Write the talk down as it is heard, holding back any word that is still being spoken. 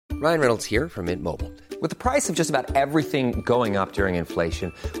Ryan Reynolds here from Mint Mobile. With the price of just about everything going up during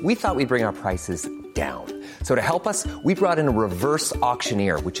inflation, we thought we'd bring our prices down. So to help us, we brought in a reverse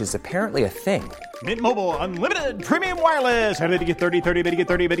auctioneer, which is apparently a thing. Mint Mobile Unlimited Premium Wireless. How to get 30, 30, bit to get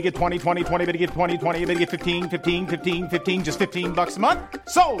 30, bit to get 20, 20, 20, bit to get 20, 20, bit to get 15, 15, 15, 15, just $15 a month?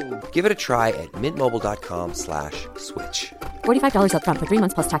 Sold! Give it a try at mintmobile.com/switch. $45 up front for 3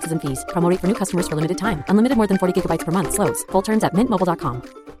 months plus taxes and fees. Promo rate for new customers for limited time. Unlimited more than 40 gigabytes per month. Slows full terms at mintmobile.com.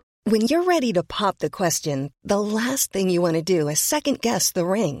 When you're ready to pop the question, the last thing you want to do is second-guess the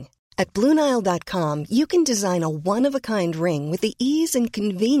ring. At BlueNile.com, you can design a one-of-a-kind ring with the ease and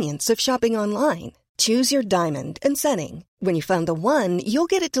convenience of shopping online. Choose your diamond and setting. When you find the one, you'll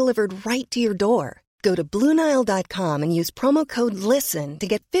get it delivered right to your door. Go to BlueNile.com and use promo code LISTEN to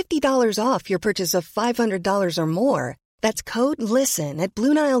get $50 off your purchase of $500 or more. That's code LISTEN at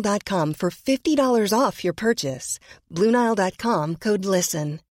BlueNile.com for $50 off your purchase. BlueNile.com, code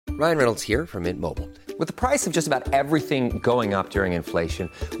LISTEN. Ryan Reynolds here from Mint Mobile. With the price of just about everything going up during inflation,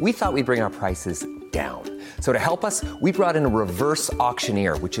 we thought we'd bring our prices down. So to help us, we brought in a reverse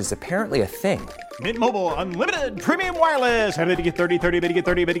auctioneer, which is apparently a thing. Mint Mobile Unlimited Premium Wireless. How to get 30, 30, bit to get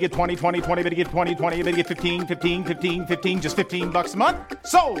 30, bit to get 20, 20, 20, bit to get 20, 20, bit to get 15, 15, 15, 15, just $15 a month?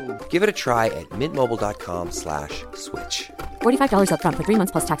 Sold! Give it a try at mintmobile.com/switch. $45 up front for 3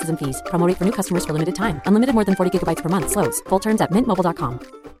 months plus taxes and fees. Promo rate for new customers for limited time. Unlimited more than 40 gigabytes per month. Slows full terms at mintmobile.com.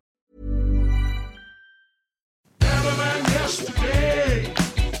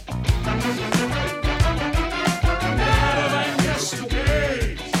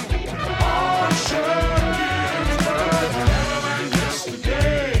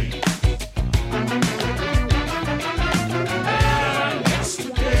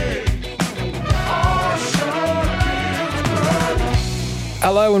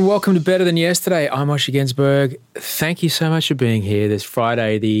 Hello and welcome to Better Than Yesterday. I'm Osher Ginsberg. Thank you so much for being here this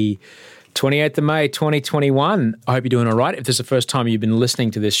Friday, the 28th of May, 2021. I hope you're doing all right. If this is the first time you've been listening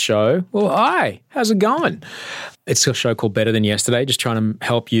to this show, well, hi, how's it going? It's a show called Better Than Yesterday, just trying to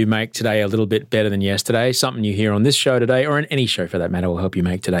help you make today a little bit better than yesterday. Something you hear on this show today, or in any show for that matter, will help you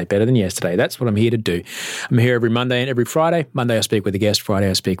make today better than yesterday. That's what I'm here to do. I'm here every Monday and every Friday. Monday I speak with a guest, Friday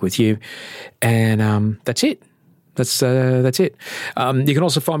I speak with you. And that's it. That's it. You can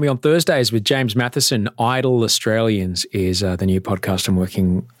also find me on Thursdays with James Matheson. Idle Australians is the new podcast I'm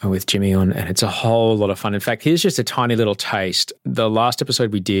working with Jimmy on, and it's a whole lot of fun. In fact, here's just a tiny little taste. The last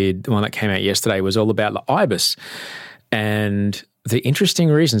episode we did, the one that came out yesterday, was all about the ibis and the interesting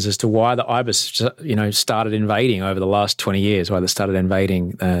reasons as to why the ibis, started invading over the last 20 years, why they started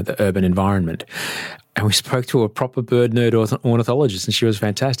invading the urban environment. And we spoke to a proper bird nerd ornithologist, and she was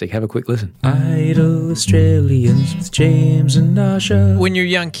fantastic. Have a quick listen. Idle Australians with James and Asha. When you're a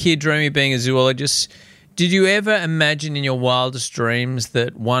young kid dreaming of being a zoologist, did you ever imagine in your wildest dreams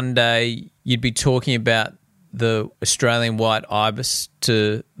that one day you'd be talking about the Australian white ibis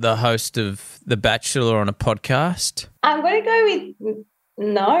to the host of The Bachelor on a podcast? I'm going to go with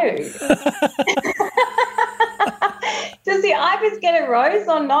no. Does the ibis get a rose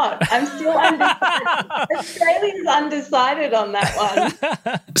or not? I'm still undecided. Australians undecided on that one.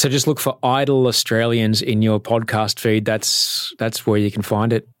 So just look for Idle Australians in your podcast feed. That's where you can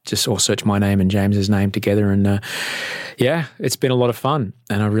find it. Just or search my name and James's name together. And it's been a lot of fun,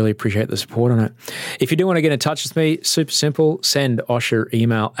 and I really appreciate the support on it. If you do want to get in touch with me, super simple. Send Osher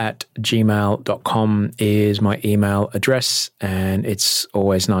email at gmail.com is my email address, and it's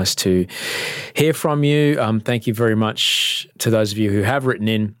always nice to hear from you. Thank you very much to those of you who have written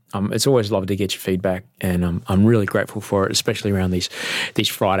in. It's always lovely to get your feedback, and I'm really grateful for it, especially around these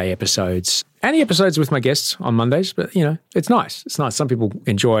Friday episodes and the episodes with my guests on Mondays. But, it's nice. It's nice. Some people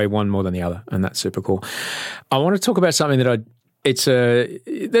enjoy one more than the other, and that's super cool. I want to talk about something that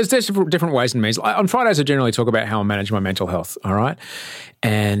there's different ways and means. On Fridays, I generally talk about how I manage my mental health, all right?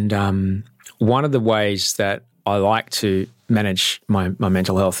 And one of the ways that I like to manage my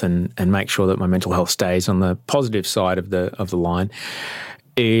mental health and make sure that my mental health stays on the positive side of the line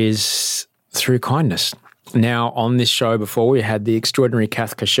is through kindness. Now, on this show before, we had the extraordinary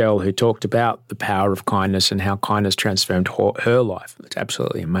Kath Cashel, who talked about the power of kindness and how kindness transformed her life. It's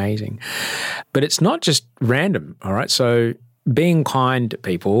absolutely amazing. But it's not just random, all right? So being kind to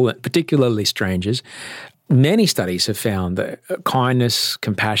people, particularly strangers, many studies have found that kindness,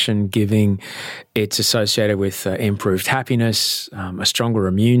 compassion, giving, it's associated with improved happiness, a stronger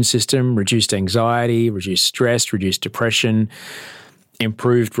immune system, reduced anxiety, reduced stress, reduced depression,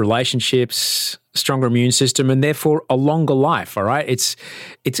 improved relationships, stronger immune system, and therefore a longer life, all right? It's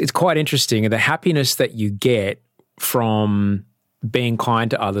quite interesting. The happiness that you get from being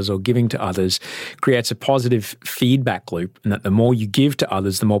kind to others or giving to others creates a positive feedback loop, and that the more you give to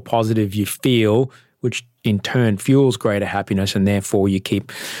others, the more positive you feel, which in turn fuels greater happiness, and therefore you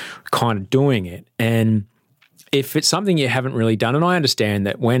keep kind of doing it. And if it's something you haven't really done, and I understand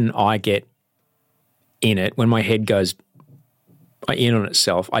that when I get in it, when my head goes in on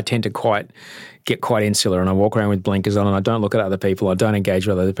itself, I tend to get quite insular, and I walk around with blinkers on, and I don't look at other people, I don't engage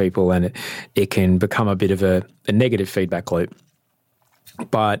with other people, and it can become a bit of a negative feedback loop.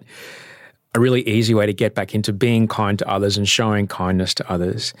 But a really easy way to get back into being kind to others and showing kindness to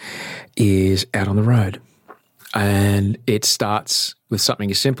others is out on the road. And it starts with something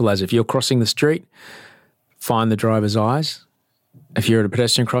as simple as, if you're crossing the street, find the driver's eyes. If you're at a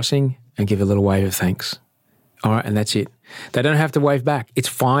pedestrian crossing, and give a little wave of thanks. All right, and that's it. They don't have to wave back. It's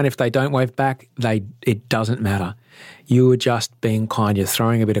fine if they don't wave back. It doesn't matter. You are just being kind. You're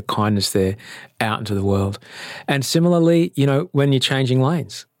throwing a bit of kindness there out into the world. And similarly, when you're changing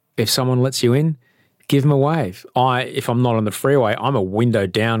lanes, if someone lets you in, give them a wave. If I'm not on the freeway, I'm a window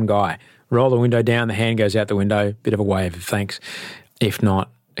down guy. Roll the window down, the hand goes out the window, bit of a wave of thanks. If not,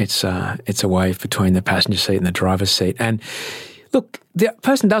 it's a wave between the passenger seat and the driver's seat. And look, the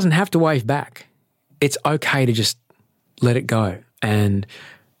person doesn't have to wave back. It's okay to just let it go and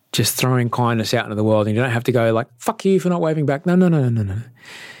just throwing kindness out into the world. And you don't have to go like, fuck you for not waving back. No.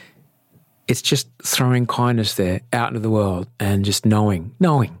 It's just throwing kindness there out into the world and just knowing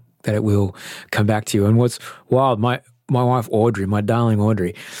that it will come back to you. And what's wild, my wife Audrey, my darling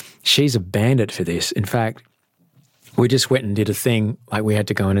Audrey, she's a bandit for this. In fact, we just went and did a thing, like we had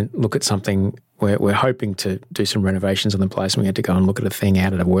to go in and look at something. We're hoping to do some renovations on the place, and we had to go and look at a thing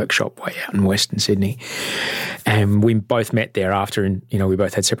out at a workshop way out in Western Sydney. And we both met there after, and we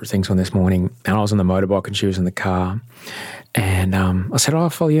both had separate things on this morning. And I was on the motorbike and she was in the car. And I said, I'll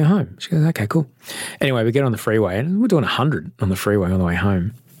follow you home. She goes, okay, cool. Anyway, we get on the freeway, and we're doing 100 on the freeway on the way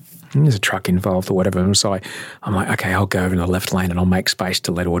home. And there's a truck involved or whatever. And so I'm like, okay, I'll go over in the left lane and I'll make space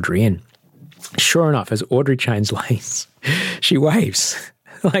to let Audrey in. Sure enough, as Audrey changes lanes, she waves.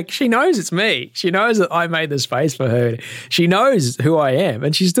 Like, she knows it's me. She knows that I made the space for her. She knows who I am,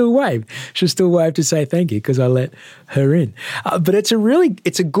 and she still waved. She'll still wave to say thank you because I let her in. But it's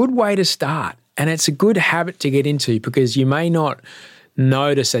a good way to start, and it's a good habit to get into, because you may not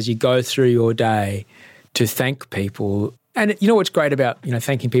notice as you go through your day to thank people. And you know what's great about,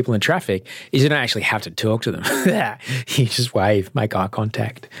 thanking people in traffic is you don't actually have to talk to them. You just wave, make eye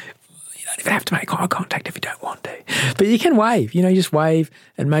contact. You don't even have to make eye contact if you don't want to. But you can wave, you just wave,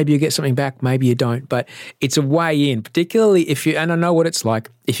 and maybe you get something back, maybe you don't. But it's a way in, particularly and I know what it's like,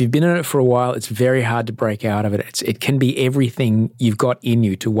 if you've been in it for a while, it's very hard to break out of it. It can be everything you've got in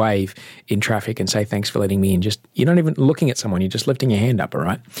you to wave in traffic and say, thanks for letting me in. You're not even looking at someone, you're just lifting your hand up, all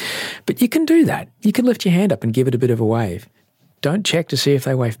right? But you can do that. You can lift your hand up and give it a bit of a wave. Don't check to see if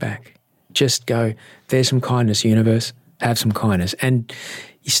they wave back. Just go, there's some kindness, universe, have some kindness. And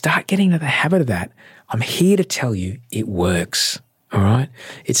you start getting into the habit of that. I'm here to tell you it works, all right?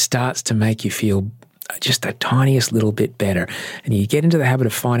 It starts to make you feel just the tiniest little bit better. And you get into the habit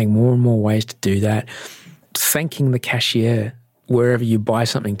of finding more and more ways to do that. Thanking the cashier wherever you buy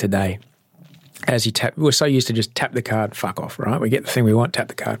something today. As you tap, we're so used to just tap the card, fuck off, right? We get the thing we want, tap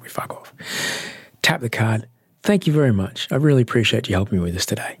the card, we fuck off. Tap the card. Thank you very much. I really appreciate you helping me with this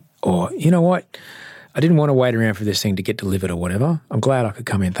today. Or, you know what? I didn't want to wait around for this thing to get delivered or whatever. I'm glad I could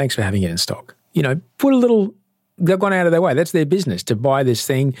come in. Thanks for having it in stock. Put a little, they've gone out of their way. That's their business, to buy this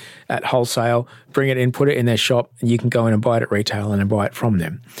thing at wholesale, bring it in, put it in their shop, and you can go in and buy it at retail and then buy it from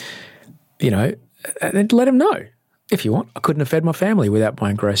them. And let them know if you want. I couldn't have fed my family without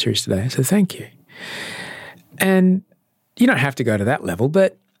buying groceries today, so thank you. And you don't have to go to that level,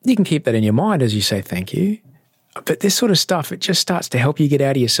 but you can keep that in your mind as you say thank you. But this sort of stuff, it just starts to help you get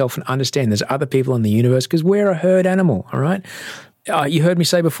out of yourself and understand there's other people in the universe, because we're a herd animal, all right? You heard me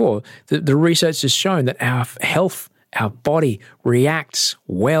say before, the research has shown that our health, our body reacts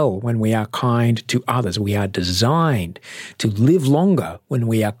well when we are kind to others. We are designed to live longer when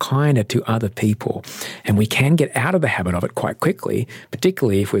we are kinder to other people. And we can get out of the habit of it quite quickly,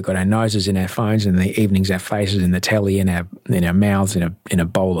 particularly if we've got our noses in our phones, and in the evenings our faces in the telly, and our mouths in a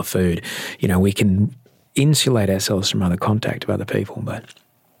bowl of food. We can insulate ourselves from other contact of other people, but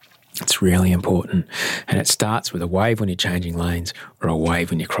it's really important. And it starts with a wave when you're changing lanes, or a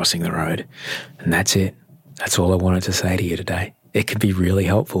wave when you're crossing the road. And that's it. That's all I wanted to say to you today. It can be really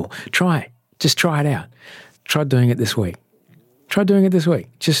helpful. Just try it out. Try doing it this week.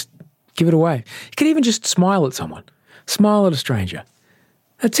 Just give it a wave. You can even just smile at someone. Smile at a stranger.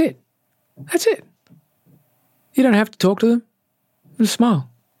 That's it. You don't have to talk to them. Just smile.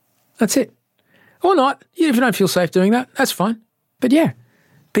 That's it. Or not. If you don't feel safe doing that, that's fine. But yeah,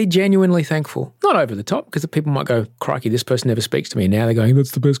 be genuinely thankful. Not over the top, because the people might go, crikey, this person never speaks to me. Now they're going,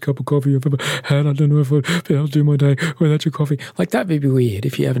 that's the best cup of coffee I've ever had. I don't know if I'll do my day without your coffee. Like, that would be weird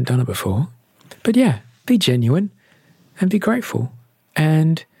if you haven't done it before. But yeah, be genuine and be grateful.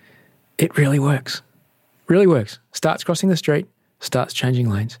 And it really works. Really works. Starts crossing the street, starts changing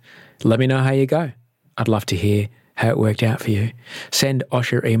lanes. Let me know how you go. I'd love to hear how it worked out for you. Send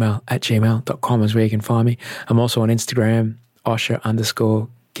Osher email at gmail.com is where you can find me. I'm also on Instagram,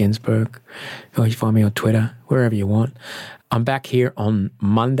 Osher_Ginsberg. Or you find me on Twitter, wherever you want. I'm back here on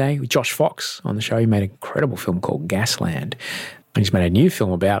Monday with Josh Fox on the show. He made an incredible film called Gasland. And he's made a new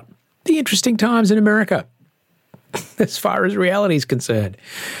film about the interesting times in America as far as reality is concerned.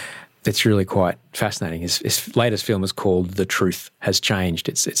 It's really quite fascinating. His latest film is called The Truth Has Changed.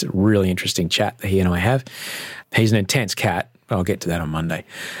 It's a really interesting chat that he and I have. He's an intense cat. I'll get to that on Monday.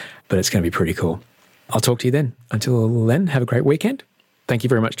 But it's going to be pretty cool. I'll talk to you then. Until then, have a great weekend. Thank you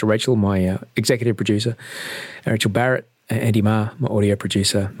very much to Rachel, my executive producer, Rachel Barrett, Andy Marr, my audio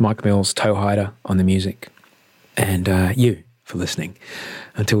producer, Mike Mills, Toe Hider on the music, and you for listening.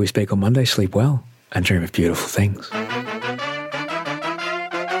 Until we speak on Monday, sleep well and dream of beautiful things.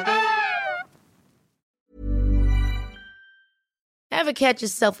 Ever catch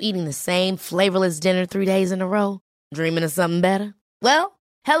yourself eating the same flavorless dinner 3 days in a row? Dreaming of something better? Well,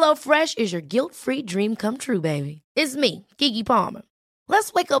 HelloFresh is your guilt-free dream come true, baby. It's me, Keke Palmer.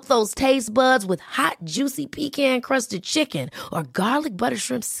 Let's wake up those taste buds with hot, juicy pecan-crusted chicken or garlic butter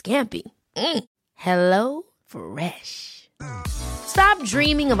shrimp scampi. HelloFresh. Stop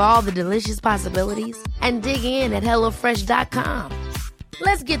dreaming of all the delicious possibilities and dig in at HelloFresh.com.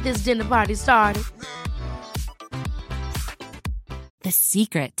 Let's get this dinner party started. The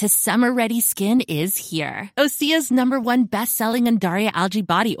secret to summer-ready skin is here. Osea's #1 best-selling Undaria Algae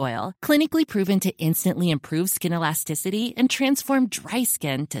Body Oil, clinically proven to instantly improve skin elasticity and transform dry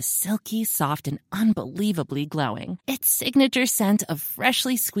skin to silky, soft, and unbelievably glowing. Its signature scent of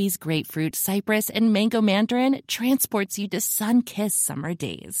freshly squeezed grapefruit, cypress, and mango mandarin transports you to sun-kissed summer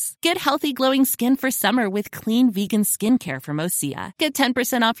days. Get healthy, glowing skin for summer with clean, vegan skincare from Osea. Get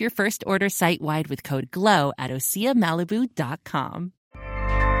 10% off your first order site-wide with code GLOW at OseaMalibu.com.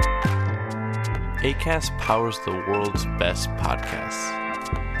 Acast powers the world's best podcasts.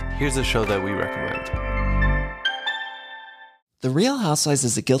 Here's a show that we recommend. The Real Housewives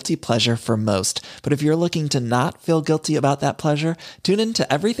is a guilty pleasure for most, but if you're looking to not feel guilty about that pleasure, tune in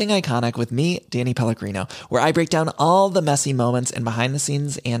to Everything Iconic with me, Danny Pellegrino, where I break down all the messy moments and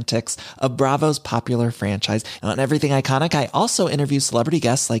behind-the-scenes antics of Bravo's popular franchise. And on Everything Iconic, I also interview celebrity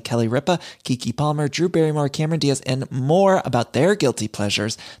guests like Kelly Ripa, Keke Palmer, Drew Barrymore, Cameron Diaz, and more about their guilty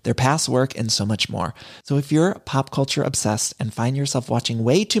pleasures, their past work, and so much more. So if you're pop culture obsessed and find yourself watching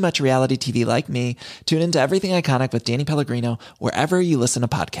way too much reality TV like me, tune in to Everything Iconic with Danny Pellegrino, wherever you listen to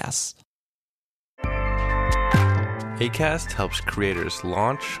podcasts. Acast helps creators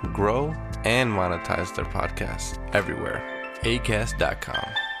launch, grow, and monetize their podcasts everywhere.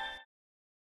 Acast.com.